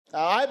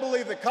Now, I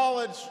believe that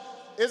college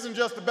isn't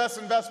just the best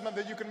investment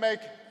that you can make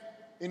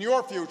in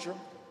your future,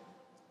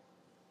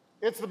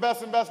 it's the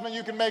best investment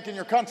you can make in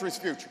your country's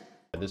future.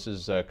 This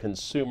is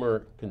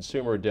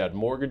consumer debt.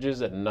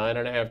 Mortgages at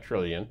 $9.5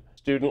 trillion.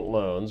 Student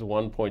loans,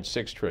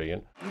 $1.6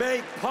 trillion.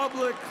 Make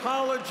public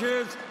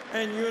colleges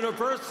and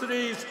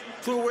universities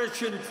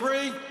tuition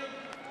free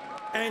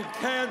and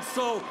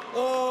cancel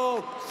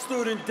all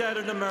student debt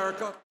in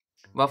America.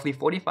 Roughly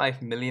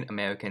 45 million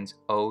Americans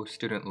owe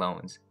student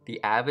loans.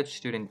 The average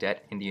student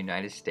debt in the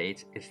United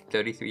States is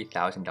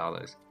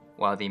 $33,000,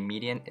 while the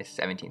median is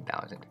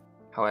 $17,000.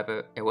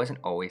 However, it wasn't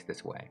always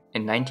this way.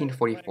 In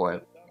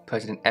 1944,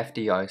 President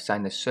FDR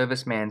signed the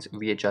Servicemen's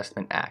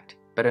Readjustment Act,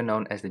 better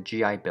known as the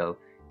GI Bill,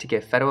 to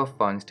give federal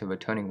funds to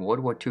returning World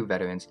War II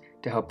veterans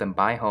to help them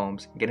buy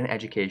homes, get an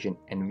education,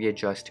 and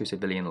readjust to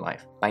civilian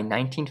life. By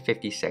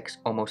 1956,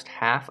 almost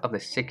half of the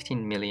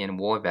 16 million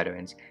war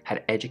veterans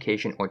had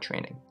education or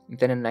training.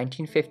 Then in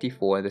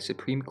 1954, the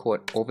Supreme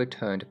Court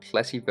overturned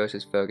Plessy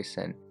versus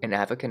Ferguson, and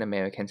African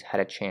Americans had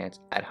a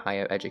chance at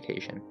higher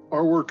education.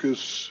 Our work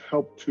has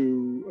helped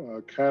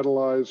to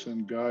catalyze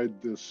and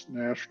guide this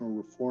national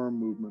reform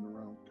movement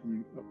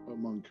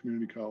among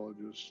community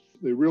colleges.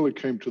 They really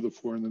came to the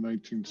fore in the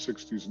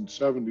 1960s and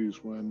 70s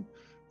when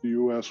the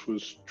U.S.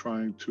 was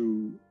trying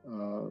to,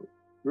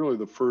 really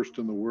the first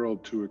in the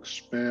world, to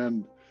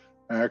expand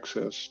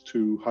access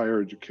to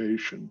higher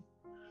education.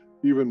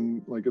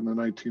 Even like in the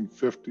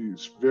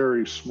 1950s,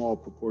 very small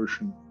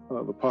proportion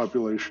of the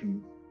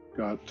population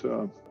got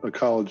a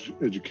college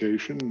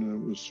education.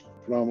 It was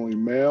predominantly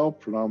male,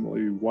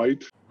 predominantly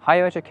white.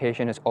 Higher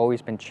education has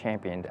always been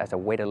championed as a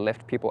way to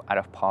lift people out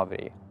of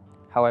poverty.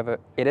 However,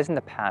 it isn't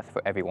the path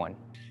for everyone.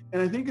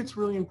 And I think it's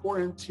really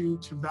important to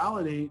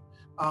validate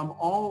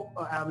all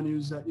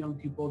avenues that young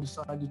people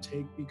decide to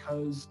take,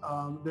 because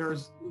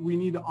we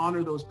need to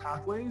honor those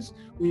pathways.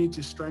 We need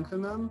to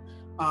strengthen them.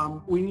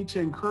 We need to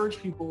encourage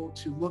people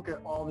to look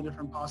at all the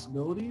different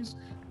possibilities.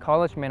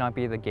 College may not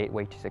be the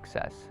gateway to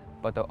success,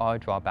 but there are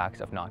drawbacks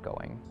of not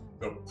going.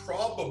 The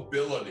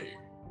probability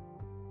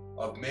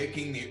of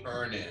making the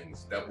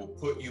earnings that will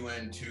put you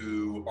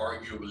into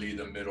arguably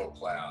the middle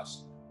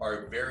class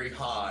are very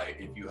high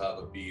if you have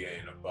a BA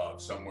and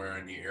above, somewhere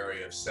in the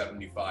area of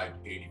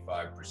 75 to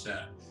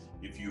 85%.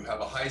 If you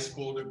have a high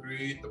school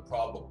degree, the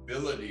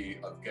probability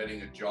of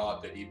getting a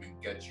job that even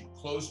gets you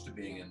close to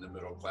being in the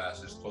middle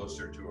class is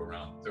closer to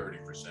around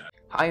 30%.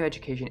 Higher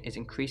education is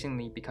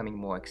increasingly becoming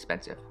more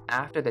expensive.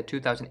 After the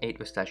 2008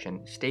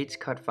 recession, states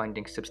cut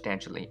funding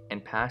substantially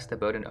and passed the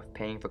burden of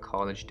paying for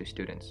college to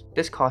students.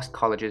 This caused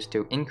colleges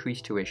to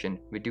increase tuition,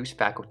 reduce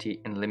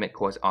faculty, and limit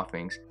course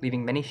offerings,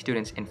 leaving many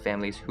students in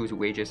families whose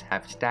wages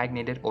have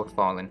stagnated or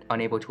fallen,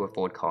 unable to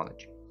afford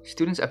college.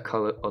 Students of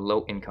color or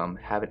low income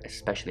have it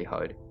especially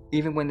hard.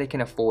 Even when they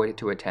can afford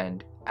to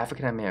attend,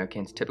 African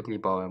Americans typically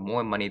borrow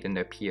more money than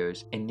their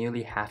peers, and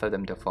nearly half of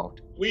them default.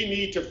 We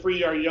need to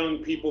free our young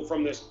people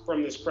from this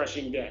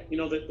crushing debt. You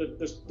know,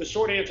 the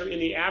short answer in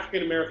the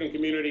African American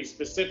community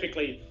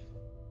specifically,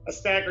 a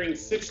staggering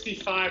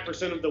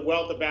 65% of the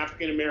wealth of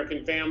African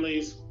American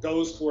families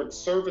goes towards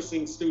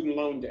servicing student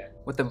loan debt.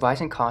 With the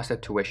rising cost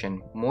of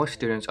tuition, more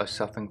students are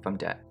suffering from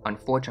debt.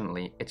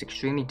 Unfortunately, it's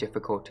extremely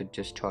difficult to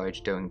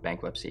discharge during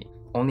bankruptcy.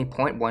 Only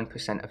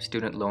 0.1% of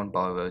student loan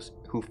borrowers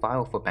who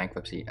file for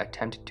bankruptcy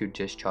attempt to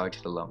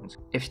discharge the loans.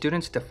 If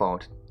students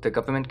default, the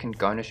government can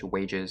garnish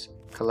wages,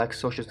 collect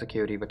Social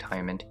Security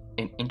retirement,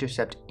 and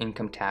intercept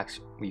income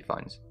tax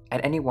refunds.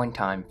 At any one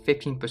time,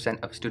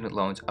 15% of student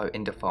loans are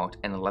in default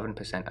and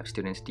 11% of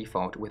students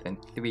default within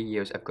 3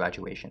 years of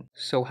graduation.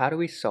 So how do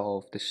we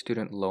solve the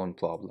student loan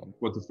problem?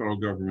 What the federal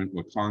government,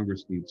 what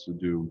Congress needs to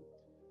do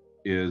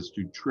is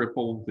to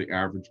triple the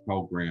average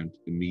Pell Grant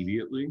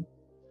immediately,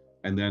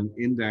 and then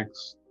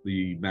index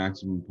the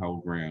maximum Pell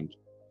Grant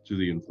to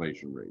the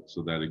inflation rate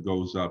so that it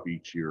goes up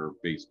each year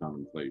based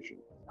on inflation.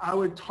 I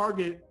would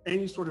target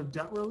any sort of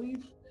debt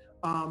relief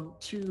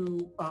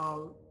to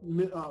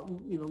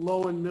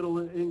low and middle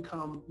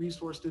income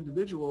resourced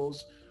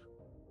individuals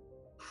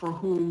for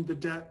whom the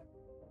debt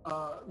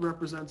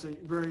represents a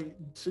very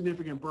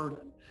significant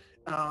burden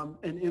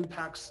and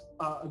impacts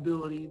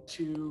ability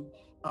to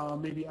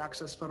maybe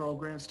access federal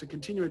grants to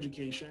continue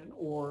education,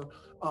 or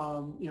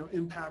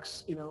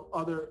impacts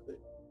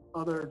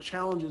other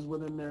challenges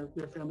within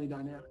their family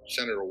dynamic.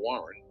 Senator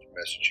Warren from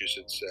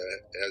Massachusetts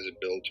has a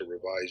bill to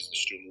revise the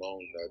student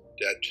loan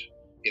debt.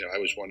 I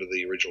was one of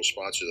the original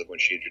sponsors of when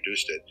she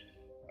introduced it,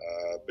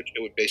 but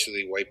it would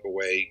basically wipe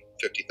away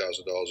 $50,000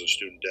 of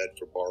student debt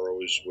for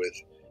borrowers with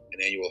an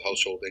annual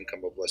household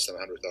income of less than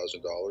 $100,000,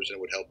 and it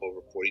would help over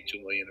 42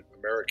 million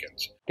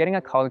Americans. Getting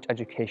a college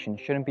education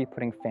shouldn't be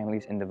putting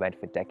families in the red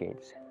for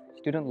decades.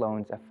 Student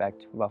loans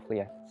affect roughly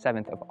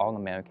 1/7 of all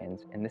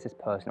Americans, and this is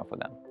personal for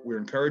them. We're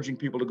encouraging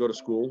people to go to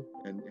school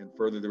and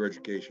further their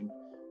education.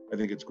 I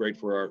think it's great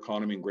for our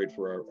economy and great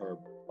for our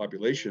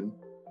population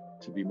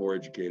to be more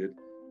educated.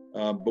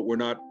 But we're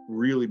not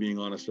really being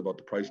honest about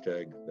the price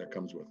tag that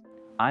comes with.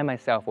 I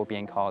myself will be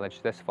in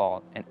college this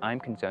fall, and I'm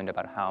concerned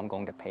about how I'm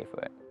going to pay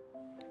for it.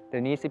 There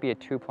needs to be a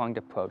two-pronged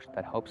approach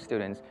that helps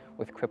students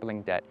with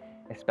crippling debt,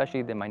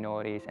 especially the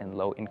minorities and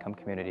low-income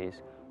communities,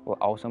 while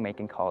also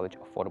making college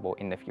affordable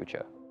in the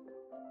future.